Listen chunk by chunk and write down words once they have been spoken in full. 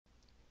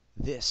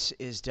This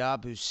is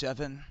Dabu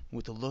 7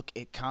 with a look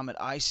at Comet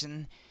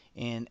ISON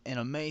and an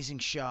amazing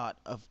shot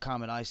of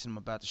Comet ISON I'm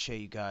about to show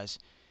you guys.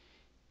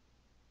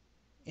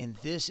 And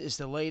this is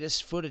the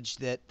latest footage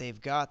that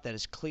they've got that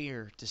is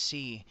clear to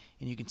see,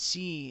 and you can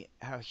see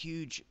how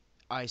huge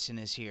ISON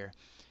is here.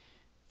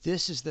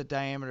 This is the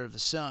diameter of the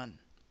sun.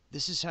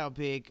 This is how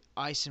big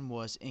ISON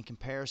was in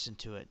comparison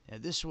to it. Now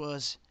this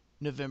was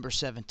November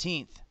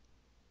 17th.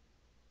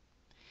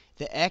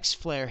 The X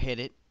flare hit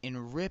it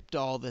and ripped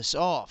all this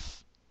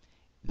off,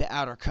 the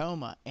outer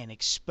coma, and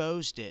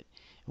exposed it.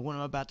 And what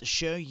I'm about to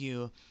show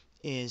you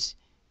is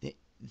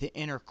the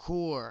inner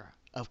core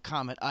of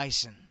Comet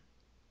ISON.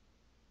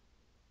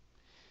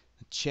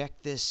 Check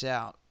this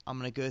out. I'm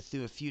going to go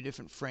through a few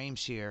different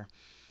frames here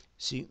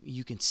so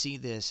you can see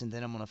this, and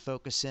then I'm going to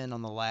focus in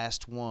on the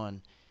last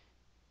one,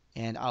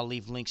 and I'll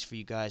leave links for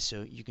you guys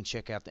so you can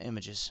check out the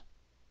images.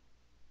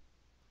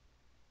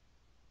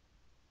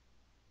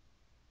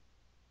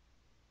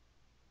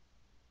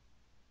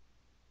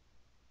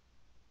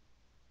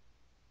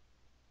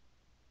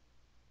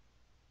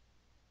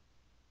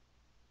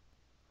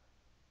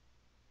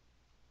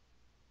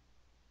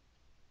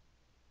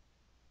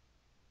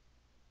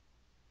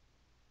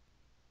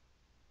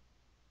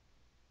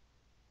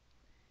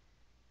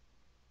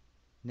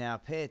 Now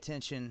pay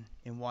attention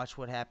and watch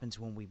what happens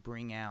when we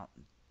bring out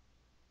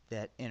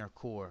that inner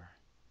core.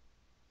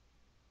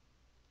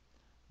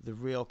 The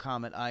real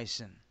Comet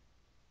ISON.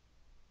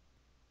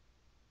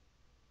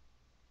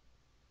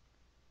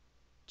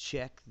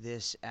 Check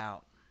this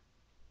out.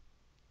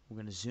 We're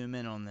going to zoom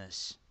in on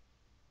this.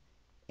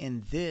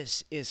 And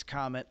this is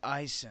Comet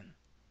ISON.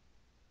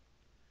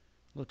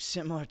 Looks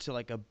similar to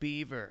like a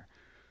beaver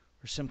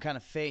or some kind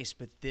of face,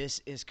 but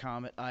this is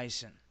Comet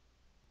ISON.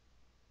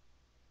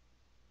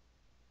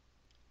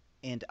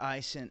 And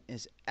ISON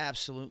is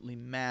absolutely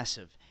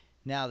massive.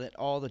 Now that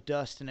all the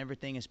dust and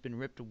everything has been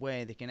ripped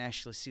away, they can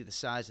actually see the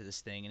size of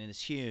this thing, and it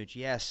is huge.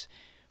 Yes,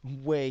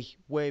 way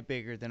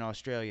bigger than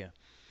Australia.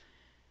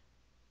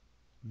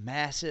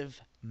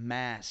 Massive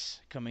mass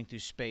coming through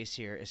space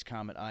here is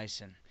Comet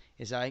ISON.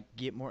 As I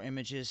get more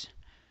images,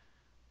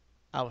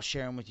 I will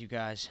share them with you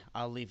guys.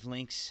 I'll leave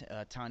links,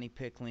 tiny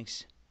pic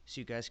links,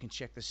 so you guys can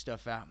check this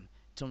stuff out.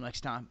 Until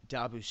next time,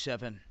 Dabu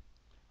 7,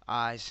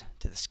 eyes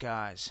to the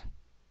skies.